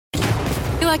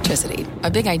Electricity,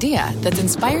 a big idea that's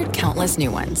inspired countless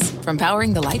new ones. From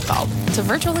powering the light bulb to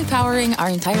virtually powering our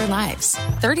entire lives.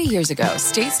 30 years ago,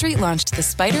 State Street launched the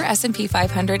Spider S&P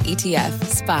 500 ETF,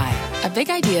 SPY. A big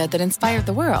idea that inspired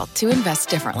the world to invest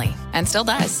differently. And still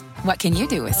does. What can you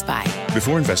do with SPY?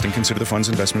 Before investing, consider the fund's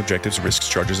investment objectives, risks,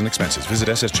 charges, and expenses. Visit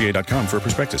ssga.com for a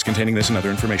prospectus containing this and other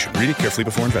information. Read it carefully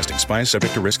before investing. SPY is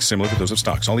subject to risks similar to those of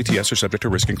stocks. All ETFs are subject to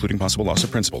risk, including possible loss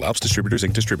of principal. Alps Distributors,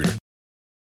 Inc. Distributor.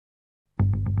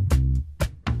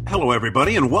 Hello,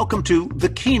 everybody, and welcome to The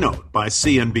Keynote by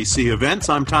CNBC Events.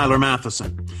 I'm Tyler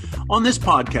Matheson. On this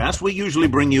podcast, we usually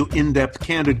bring you in-depth,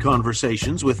 candid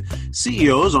conversations with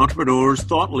CEOs, entrepreneurs,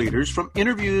 thought leaders from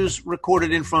interviews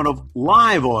recorded in front of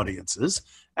live audiences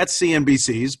at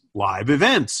CNBC's live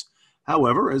events.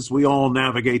 However, as we all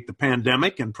navigate the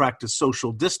pandemic and practice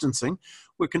social distancing,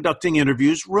 we're conducting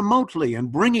interviews remotely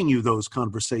and bringing you those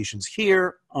conversations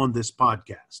here on this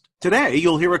podcast. Today,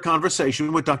 you'll hear a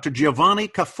conversation with Dr. Giovanni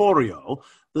Caforio,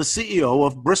 the CEO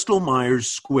of Bristol Myers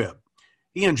Squibb.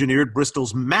 He engineered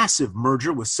Bristol's massive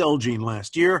merger with Celgene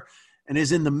last year and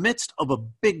is in the midst of a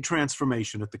big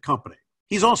transformation at the company.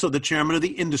 He's also the chairman of the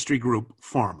industry group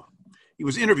Pharma. He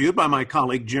was interviewed by my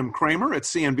colleague Jim Cramer at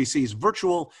CNBC's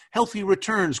virtual Healthy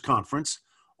Returns Conference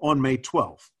on May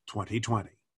 12, 2020.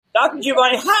 Dr.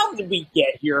 Giovanni, how did we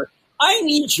get here? I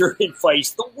need your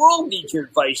advice. The world needs your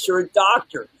advice. You're a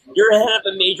doctor. You're head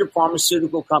of a major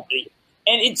pharmaceutical company.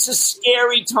 And it's a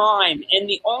scary time. And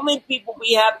the only people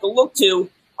we have to look to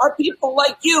are people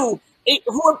like you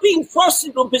who are being thrust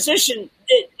into a position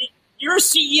that you're a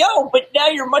CEO, but now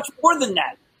you're much more than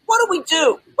that. What do we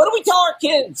do? What do we tell our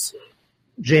kids?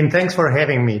 Jim, thanks for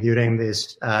having me during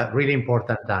these really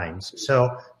important times.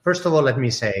 So first of all, let me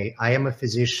say, I am a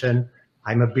physician.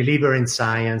 I'm a believer in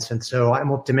science, and so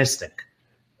I'm optimistic.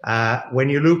 When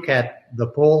you look at the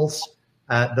polls,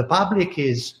 the public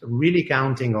is really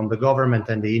counting on the government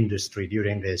and the industry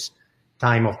during this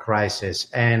time of crisis.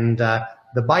 And the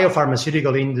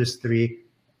biopharmaceutical industry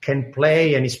can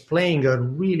play and is playing a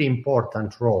really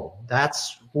important role.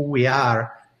 That's who we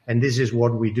are, and this is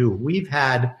what we do. We've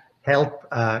had health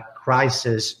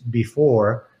crisis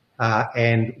before,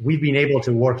 and we've been able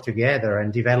to work together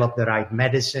and develop the right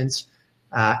medicines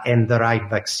and the right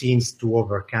vaccines to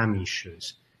overcome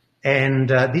issues. And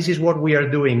this is what we are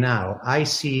doing now. I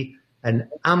see an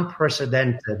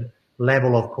unprecedented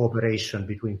level of cooperation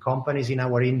between companies in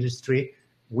our industry.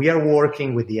 We are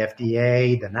working with the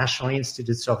FDA, the National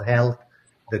Institutes of Health,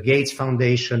 the Gates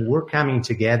Foundation. We're coming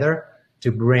together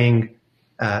to bring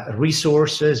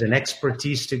resources and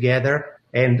expertise together.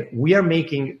 And we are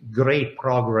making great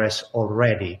progress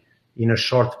already in a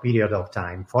short period of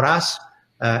time. For us,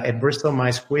 at Bristol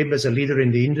Myers Squibb, as a leader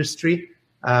in the industry,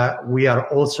 we are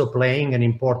also playing an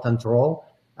important role.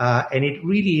 And it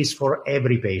really is for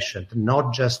every patient,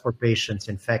 not just for patients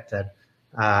infected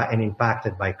and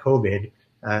impacted by COVID.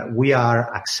 We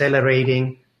are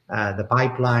accelerating the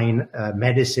pipeline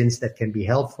medicines that can be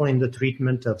helpful in the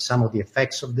treatment of some of the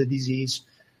effects of the disease.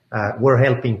 We're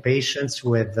helping patients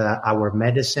with our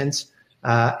medicines.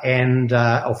 And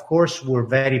of course, we're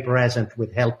very present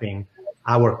with helping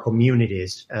our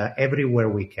communities everywhere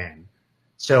we can.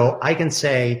 So I can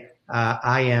say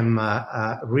I am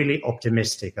really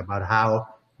optimistic about how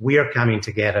we are coming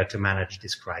together to manage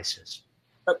this crisis.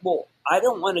 Well, I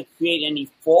don't want to create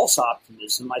any false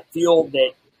optimism. I feel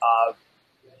that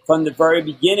from the very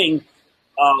beginning,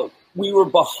 we were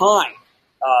behind.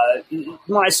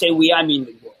 When I say we, I mean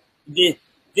the world.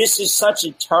 This is such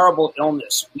a terrible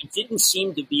illness. We didn't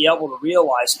seem to be able to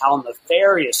realize how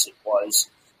nefarious it was.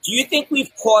 Do you think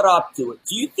we've caught up to it?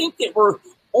 Do you think that we're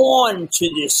on to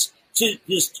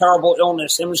this terrible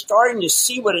illness and we're starting to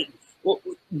see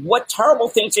what terrible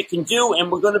things it can do,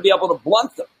 and we're going to be able to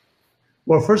blunt them?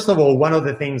 Well, first of all, one of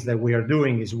the things that we are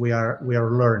doing is we are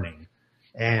learning,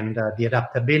 and the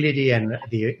adaptability and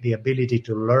the ability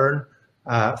to learn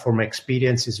from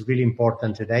experience is really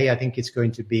important today. I think it's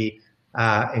going to be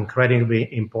incredibly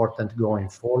important going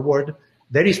forward.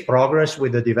 There is progress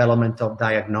with the development of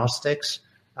diagnostics.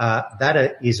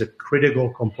 That is a critical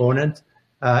component.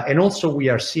 And also we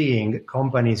are seeing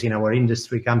companies in our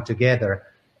industry come together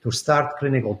to start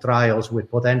clinical trials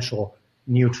with potential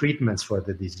new treatments for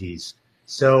the disease.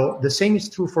 So the same is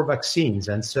true for vaccines.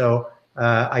 And so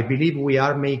I believe we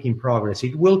are making progress.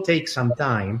 It will take some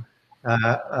time.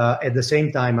 At the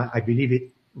same time, I believe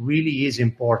it really is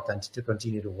important to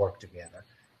continue to work together.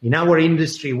 In our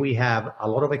industry, we have a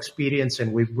lot of experience,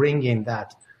 and we bring in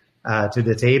that to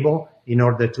the table in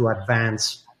order to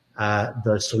advance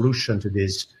the solution to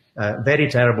this very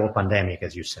terrible pandemic,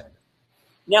 as you said.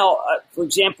 Now, for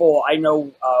example, I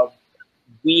know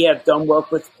We have done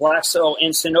work with Glaxo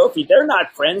and Sanofi. They're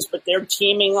not friends, but they're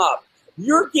teaming up.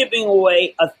 You're giving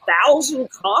away 1,000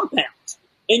 compounds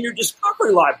in your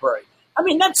discovery library. I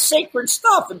mean, that's sacred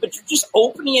stuff, but you're just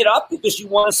opening it up because you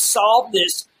want to solve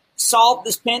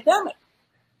this pandemic.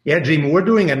 Yeah, Jim, we're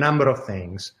doing a number of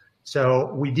things.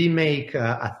 So we did make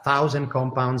 1,000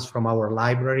 compounds from our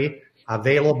library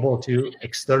available to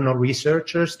external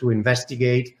researchers to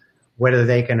investigate whether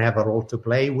they can have a role to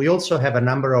play. We also have a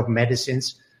number of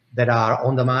medicines that are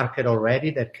on the market already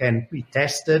that can be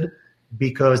tested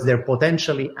because they're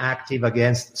potentially active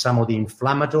against some of the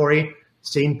inflammatory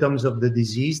symptoms of the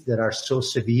disease that are so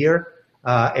severe.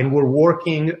 And we're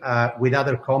working with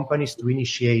other companies to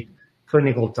initiate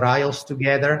clinical trials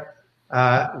together.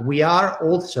 We are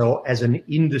also, as an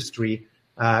industry,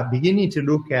 beginning to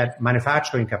look at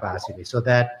manufacturing capacity so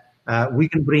that we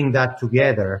can bring that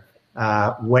together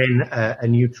when a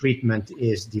new treatment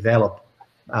is developed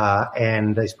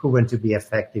and is proven to be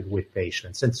effective with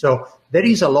patients. And so there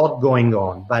is a lot going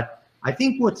on. But I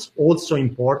think what's also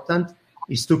important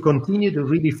is to continue to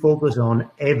really focus on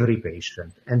every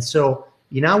patient. And so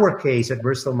in our case at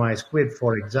Bristol Myers Squibb,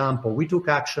 for example, we took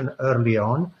action early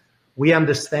on. We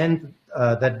understand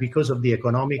that because of the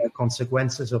economic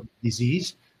consequences of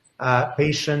disease,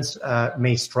 patients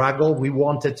may struggle. We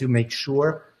wanted to make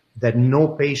sure that no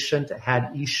patient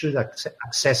had issues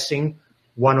accessing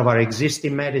one of our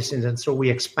existing medicines. And so we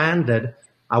expanded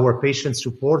our patient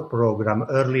support program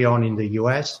early on in the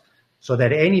US so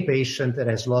that any patient that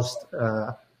has lost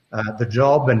the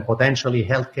job and potentially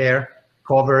healthcare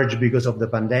coverage because of the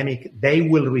pandemic, they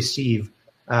will receive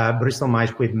Bristol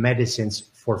Myers Squibb medicines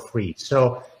for free.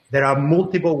 So there are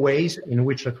multiple ways in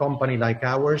which a company like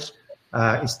ours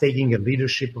is taking a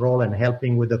leadership role and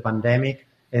helping with the pandemic.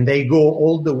 And they go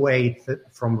all the way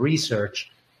from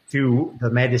research to the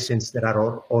medicines that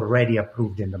are already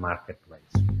approved in the marketplace.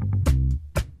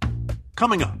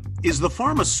 Coming up, is the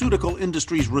pharmaceutical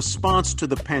industry's response to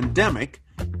the pandemic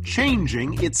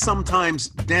changing its sometimes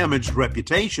damaged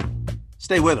reputation?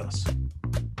 Stay with us.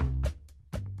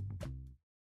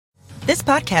 This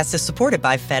podcast is supported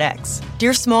by FedEx.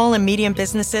 Dear small and medium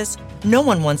businesses, no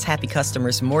one wants happy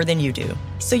customers more than you do.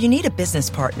 So you need a business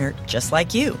partner just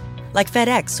like you. Like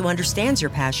FedEx, who understands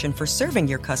your passion for serving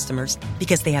your customers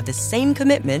because they have the same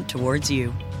commitment towards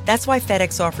you. That's why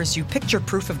FedEx offers you picture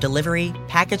proof of delivery,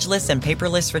 packageless and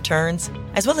paperless returns,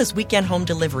 as well as weekend home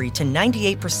delivery to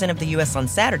 98% of the U.S. on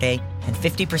Saturday and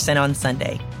 50% on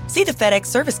Sunday. See the FedEx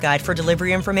service guide for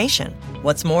delivery information.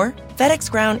 What's more, FedEx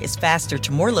Ground is faster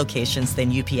to more locations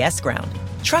than UPS Ground.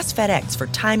 Trust FedEx for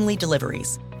timely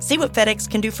deliveries. See what FedEx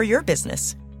can do for your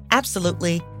business.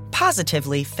 Absolutely,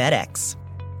 positively FedEx.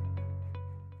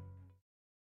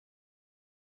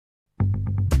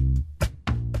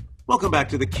 Welcome back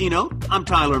to The Keynote. I'm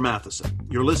Tyler Matheson.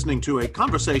 You're listening to a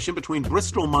conversation between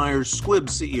Bristol Myers Squibb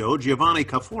CEO Giovanni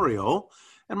Caforio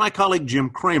and my colleague Jim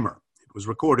Cramer. It was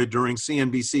recorded during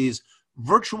CNBC's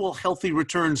Virtual Healthy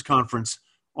Returns Conference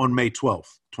on May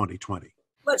 12th, 2020.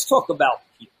 Let's talk about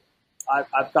people.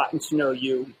 I've gotten to know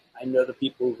you. I know the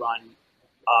people who run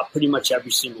pretty much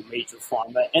every single major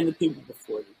pharma and the people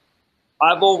before you.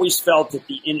 I've always felt that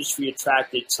the industry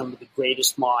attracted some of the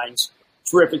greatest minds,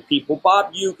 terrific people.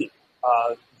 Bob Eugen,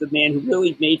 the man who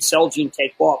really made Celgene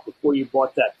take off before you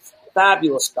bought that.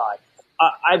 Fabulous guy.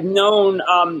 I've known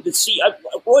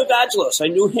Roy Vagelos. I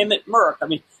knew him at Merck. I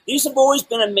mean, these have always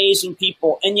been amazing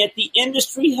people, and yet the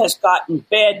industry has gotten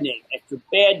bad name after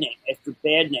bad name after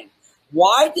bad name.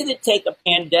 Why did it take a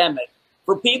pandemic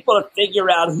for people to figure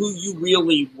out who you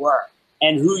really were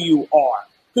and who you are?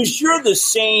 Because you're the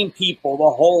same people the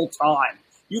whole time.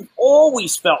 You've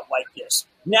always felt like this.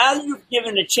 Now you've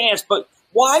given a chance, but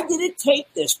why did it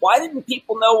take this? Why didn't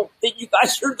people know that you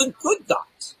guys are the good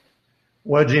guys?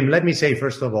 Well, Jim, let me say,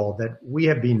 first of all, that we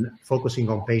have been focusing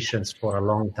on patients for a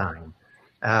long time.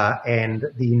 And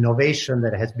the innovation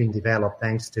that has been developed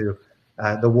thanks to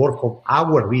the work of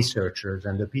our researchers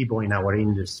and the people in our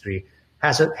industry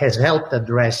has helped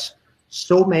address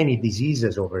so many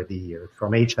diseases over the years,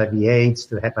 from HIV/AIDS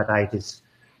to hepatitis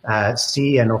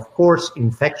C, and of course,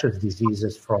 infectious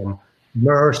diseases from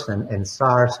MERS and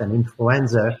SARS and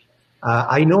influenza.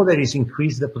 I know there is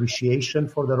increased appreciation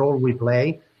for the role we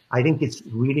play. I think it's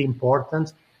really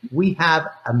important. We have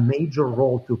a major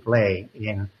role to play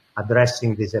in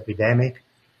addressing this epidemic.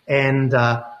 And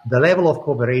the level of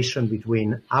cooperation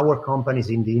between our companies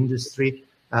in the industry,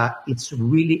 it's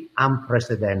really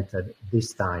unprecedented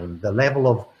this time. The level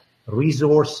of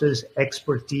resources,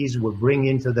 expertise we're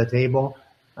bringing to the table,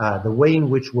 the way in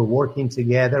which we're working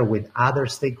together with other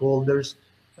stakeholders,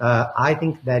 I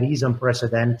think that is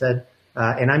unprecedented.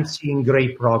 And I'm seeing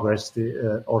great progress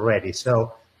already.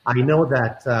 So I know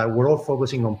that we're all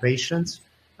focusing on patients,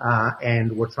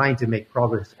 and we're trying to make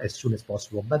progress as soon as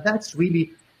possible. But that's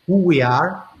really who we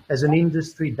are as an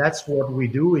industry. That's what we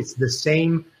do. It's the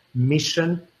same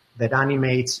mission that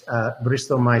animates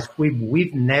Bristol Myers Squibb.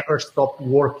 We've never stopped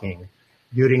working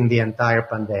during the entire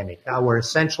pandemic. Our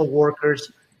essential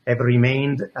workers have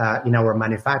remained in our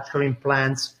manufacturing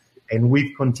plants, and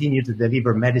we've continued to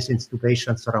deliver medicines to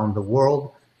patients around the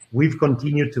world. We've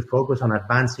continued to focus on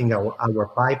advancing our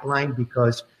pipeline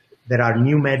because there are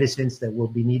new medicines that will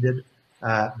be needed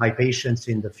by patients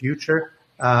in the future.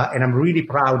 And I'm really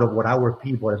proud of what our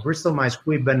people at Bristol Myers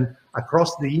Squibb and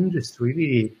across the industry,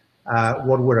 really,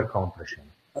 what we're accomplishing.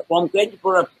 Well, I'm glad you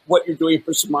brought up what you're doing at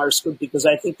Bristol Myers Squibb, because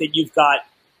I think that you've got,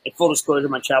 at full disclosure,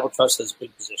 my travel trust has a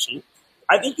big position.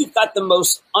 I think you've got the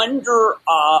most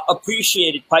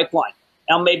appreciated pipeline.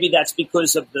 Now, maybe that's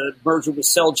because of the merger with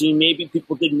Celgene. Maybe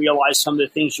people didn't realize some of the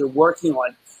things you're working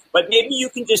on. But maybe you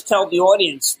can just tell the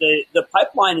audience the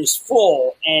pipeline is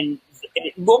full, and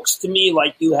it looks to me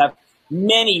like you have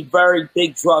many very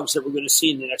big drugs that we're going to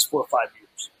see in the next 4 or 5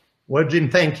 years. Well, Jim,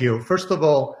 thank you. First of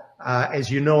all, as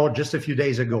you know, just a few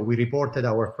days ago, we reported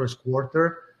our first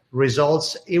quarter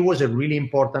results. It was a really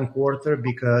important quarter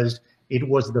because it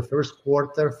was the first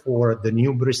quarter for the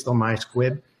new Bristol Myers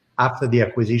Squibb after the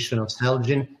acquisition of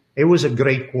Celgene. It was a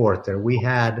great quarter. We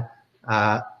had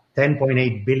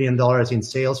 $10.8 billion in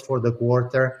sales for the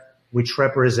quarter, which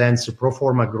represents a pro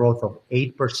forma growth of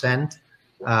 8%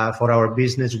 for our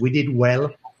business. We did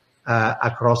well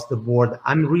across the board.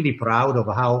 I'm really proud of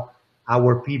how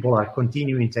our people are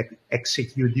continuing to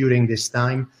execute during this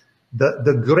time.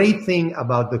 The great thing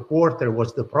about the quarter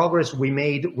was the progress we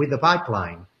made with the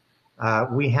pipeline.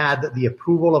 We had the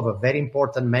approval of a very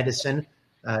important medicine,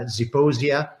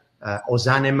 Zeposia,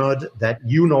 ozanimod, that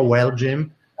you know well,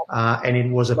 Jim, and it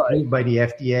was approved by the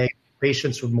FDA,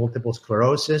 patients with multiple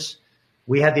sclerosis.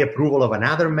 We had the approval of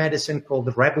another medicine called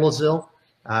Reblozyl,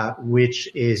 which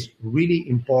is really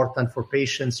important for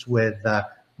patients with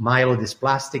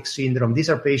myelodysplastic syndrome. These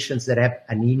are patients that have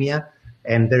anemia,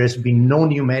 and there has been no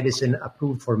new medicine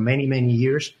approved for many, many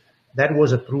years. That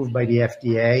was approved by the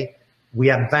FDA. We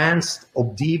advanced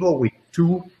Opdivo with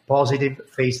 2 positive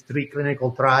phase 3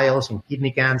 clinical trials in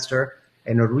kidney cancer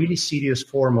and a really serious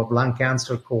form of lung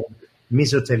cancer called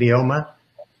mesothelioma.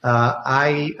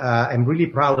 I am really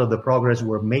proud of the progress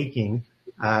we're making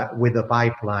with the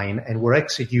pipeline, and we're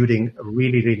executing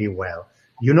really, really well.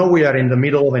 You know, we are in the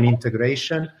middle of an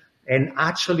integration, and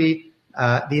actually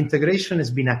the integration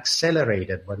has been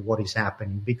accelerated by what is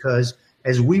happening, because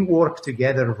as we work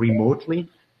together remotely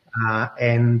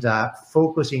and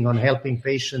focusing on helping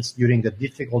patients during a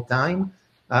difficult time,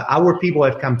 our people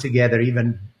have come together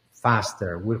even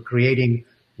faster. We're creating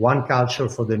one culture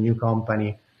for the new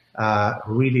company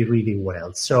really, really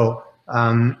well. So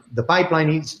the pipeline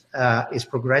is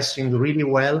progressing really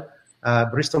well.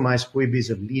 Bristol Myers Squibb is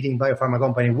a leading biopharma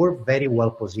company. We're very well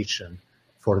positioned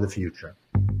for the future.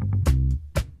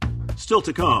 Still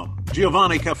to come,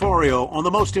 Giovanni Caforio on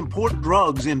the most important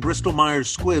drugs in Bristol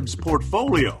Myers Squibb's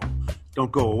portfolio.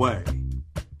 Don't go away.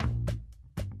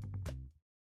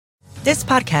 This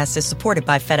podcast is supported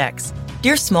by FedEx.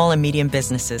 Dear small and medium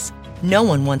businesses, no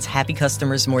one wants happy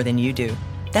customers more than you do.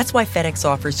 That's why FedEx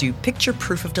offers you picture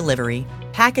proof of delivery,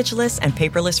 packageless and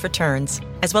paperless returns,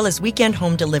 as well as weekend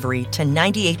home delivery to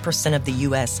 98% of the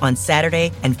U.S. on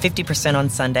Saturday and 50% on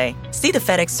Sunday. See the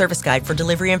FedEx service guide for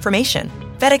delivery information.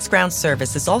 FedEx Ground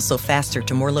service is also faster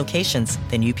to more locations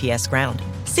than UPS Ground.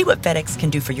 See what FedEx can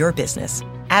do for your business.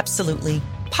 Absolutely,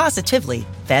 positively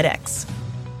FedEx.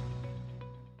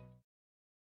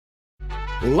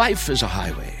 Life is a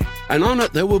highway, and on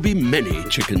it there will be many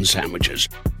chicken sandwiches.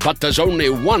 But there's only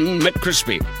one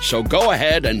McCrispy. So go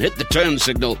ahead and hit the turn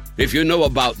signal if you know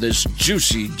about this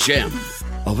juicy gem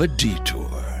of a detour.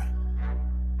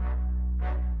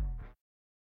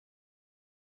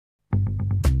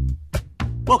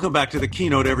 Welcome back to The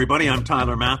Keynote, everybody. I'm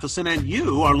Tyler Matheson, and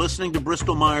you are listening to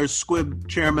Bristol Myers Squibb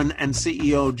Chairman and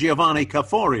CEO Giovanni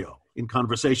Caforio in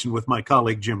conversation with my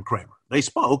colleague Jim Cramer. They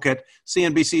spoke at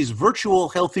CNBC's Virtual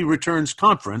Healthy Returns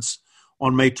Conference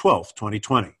on May 12th,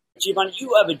 2020. Giovanni,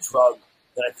 you have a drug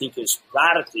that I think is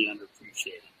radically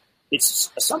underappreciated. It's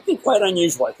something quite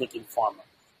unusual, I think, in pharma.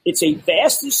 It's a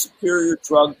vastly superior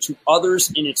drug to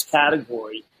others in its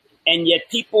category, and yet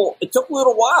it took a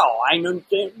little while, I know,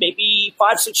 maybe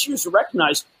 5-6 years to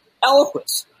recognize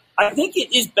Eliquis. I think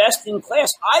it is best in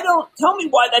class. Tell me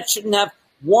why that shouldn't have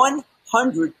 100%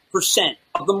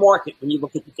 of the market when you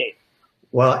look at the data.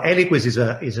 Well, Eliquis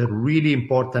is a really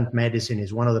important medicine.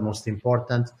 It's one of the most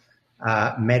important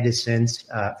medicines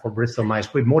for Bristol Myers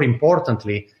Squibb. More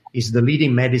importantly, is the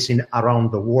leading medicine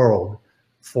around the world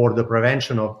for the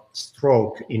prevention of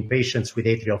stroke in patients with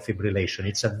atrial fibrillation.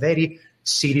 It's a very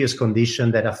serious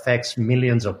condition that affects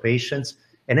millions of patients.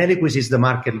 And Eliquis is the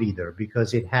market leader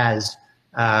because it has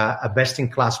a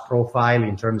best-in-class profile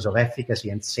in terms of efficacy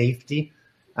and safety.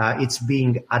 It's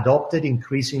being adopted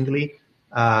increasingly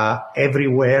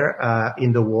everywhere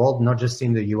in the world, not just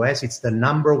in the US. It's the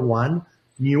number one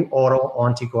new oral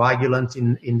anticoagulant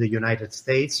in the United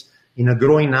States, in a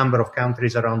growing number of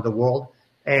countries around the world.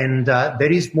 And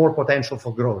there is more potential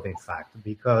for growth, in fact,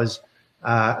 because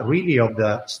really of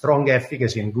the strong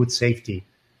efficacy and good safety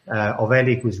of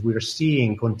Eliquis, we're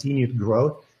seeing continued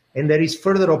growth. And there is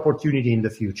further opportunity in the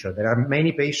future. There are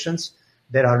many patients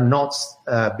that are not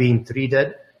being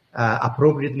treated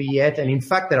appropriately yet. And in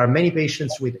fact, there are many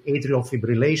patients with atrial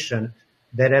fibrillation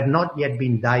that have not yet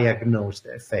been diagnosed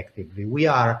effectively. We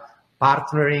are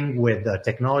partnering with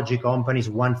technology companies,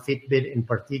 one Fitbit in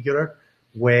particular,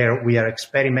 where we are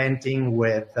experimenting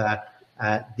with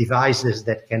devices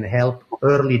that can help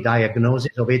early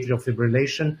diagnosis of atrial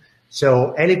fibrillation.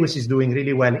 So Eliquis is doing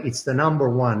really well. It's the number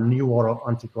one new oral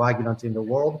anticoagulant in the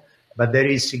world, but there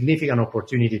is significant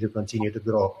opportunity to continue to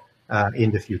grow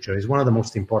in the future. It's one of the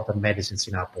most important medicines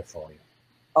in our portfolio.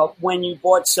 When you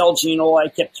bought Celgene, all I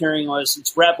kept hearing was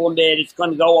it's Revlimid, it's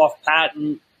going to go off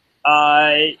patent.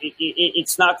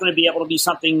 It's not going to be able to be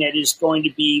something that is going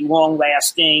to be long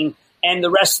lasting, and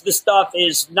the rest of the stuff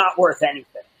is not worth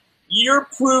anything. You're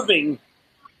proving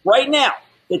right now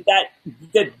that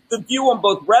the view on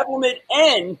both Revlimid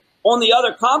and on the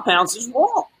other compounds is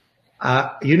wrong.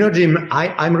 Jim,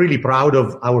 I'm really proud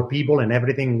of our people and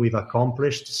everything we've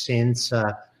accomplished since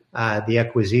the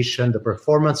acquisition. The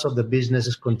performance of the business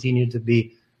has continued to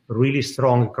be really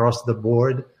strong across the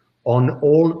board on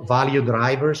all value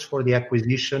drivers for the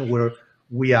acquisition, where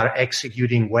we are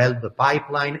executing well. The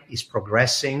pipeline is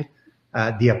progressing.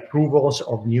 The approvals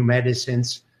of new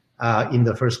medicines in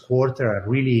the first quarter are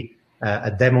really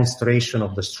a demonstration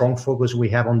of the strong focus we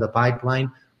have on the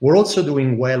pipeline. We're also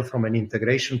doing well from an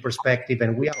integration perspective,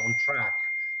 and we are on track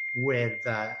with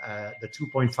the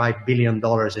 $2.5 billion in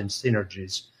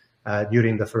synergies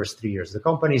during the first 3 years. The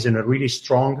company is in a really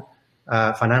strong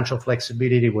financial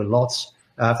flexibility with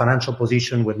financial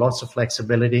position with lots of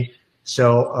flexibility.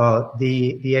 So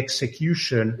the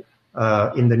execution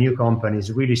in the new company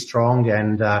is really strong,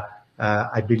 and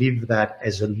I believe that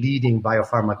as a leading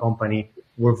biopharma company,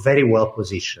 we're very well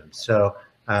positioned. So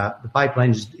the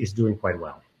pipeline is doing quite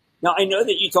well. Now, I know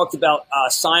that you talked about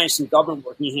science and government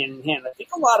working hand in hand. I think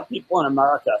a lot of people in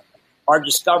America are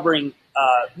rediscovering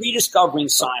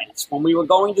science. When we were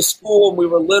going to school and we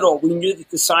were little, we knew that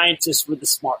the scientists were the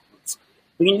smart ones.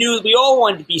 We knew we all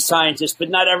wanted to be scientists, but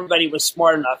not everybody was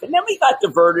smart enough. And then we got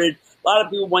diverted. A lot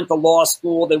of people went to law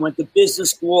school. They went to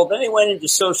business school. Then they went into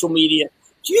social media.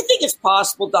 Do you think it's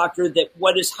possible, Doctor, that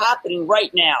what is happening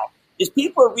right now is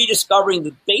people are rediscovering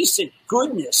the basic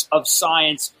goodness of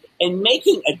science and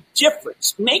making a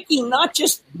difference, making not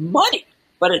just money,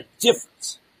 but a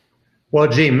difference? Well,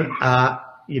 Jim,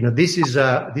 this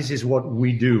is what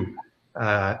we do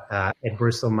at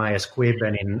Bristol Myers Squibb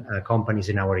and in companies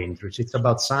in our industry. It's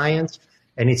about science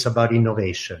and it's about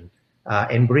innovation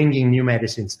and bringing new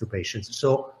medicines to patients.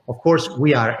 So, of course,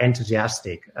 we are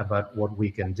enthusiastic about what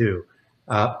we can do,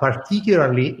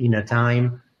 particularly in a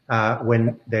time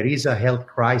when there is a health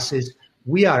crisis.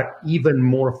 We are even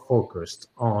more focused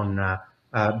on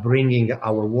bringing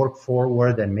our work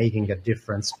forward and making a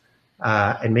difference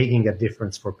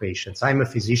for patients. I'm a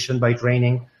physician by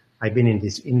training. I've been in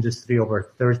this industry over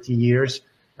 30 years.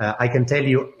 I can tell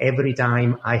you every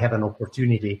time I have an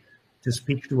opportunity to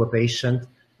speak to a patient,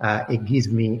 it gives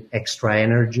me extra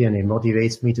energy and it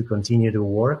motivates me to continue to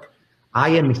work. I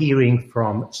am hearing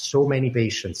from so many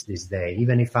patients this day,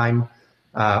 even if I'm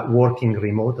working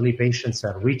remotely, patients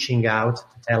are reaching out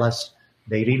to tell us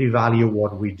they really value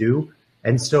what we do.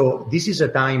 And so this is a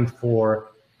time for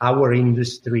our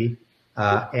industry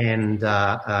and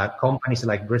companies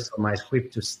like Bristol Myers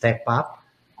Squibb to step up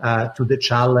to the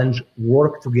challenge,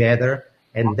 work together,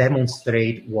 and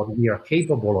demonstrate what we are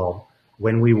capable of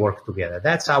when we work together.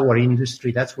 That's our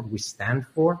industry. That's what we stand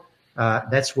for.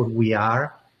 That's what we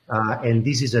are. And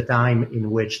this is a time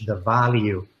in which the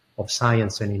value of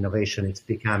science and innovation is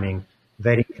becoming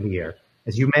very clear.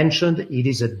 As you mentioned, it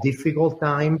is a difficult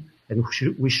time, and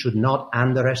we should not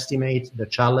underestimate the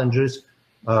challenges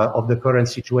of the current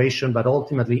situation, but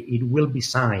ultimately it will be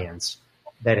science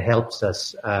that helps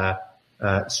us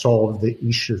solve the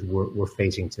issues we're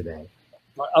facing today.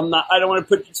 I don't want to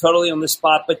put you totally on the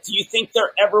spot, but do you think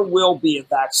there ever will be a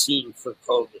vaccine for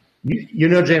COVID? You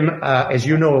know, Jim, as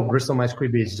you know, Bristol Myers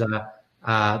Squibb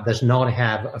does not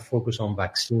have a focus on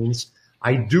vaccines.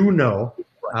 I do know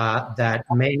that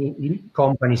many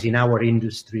companies in our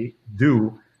industry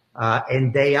do,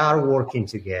 and they are working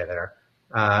together,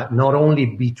 not only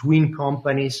between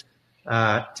companies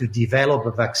to develop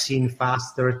a vaccine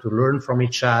faster, to learn from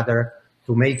each other,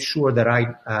 to make sure the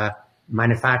right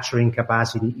manufacturing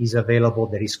capacity is available.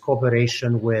 There is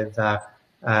cooperation with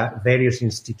various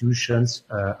institutions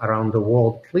around the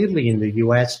world. Clearly in the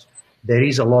US, there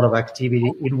is a lot of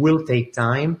activity. It will take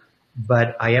time,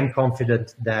 but I am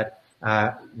confident that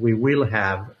we will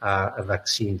have a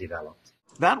vaccine developed.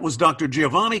 That was Dr.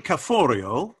 Giovanni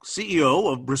Caforio,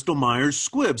 CEO of Bristol Myers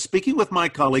Squibb, speaking with my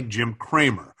colleague Jim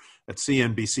Cramer at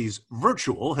CNBC's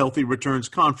virtual Healthy Returns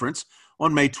Conference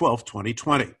on May 12,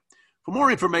 2020. For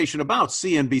more information about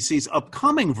CNBC's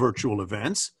upcoming virtual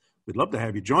events, we'd love to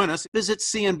have you join us. Visit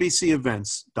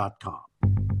cnbcevents.com.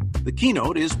 The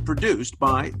Keynote is produced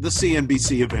by the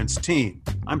CNBC Events team.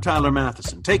 I'm Tyler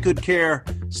Matheson. Take good care,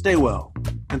 stay well,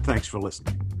 and thanks for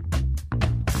listening.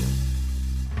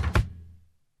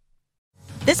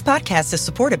 This podcast is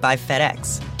supported by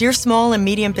FedEx. Dear small and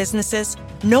medium businesses,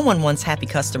 no one wants happy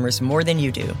customers more than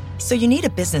you do. So you need a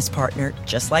business partner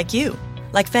just like you.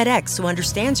 Like FedEx, who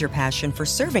understands your passion for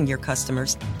serving your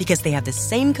customers because they have the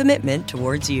same commitment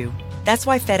towards you. That's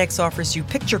why FedEx offers you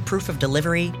picture proof of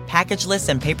delivery, packageless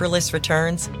and paperless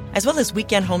returns, as well as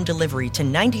weekend home delivery to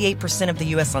 98% of the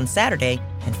U.S. on Saturday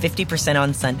and 50%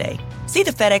 on Sunday. See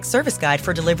the FedEx service guide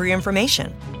for delivery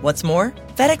information. What's more,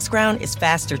 FedEx Ground is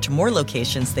faster to more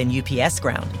locations than UPS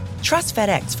Ground. Trust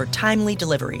FedEx for timely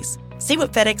deliveries. See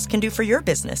what FedEx can do for your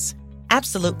business.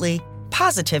 Absolutely,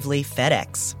 positively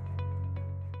FedEx.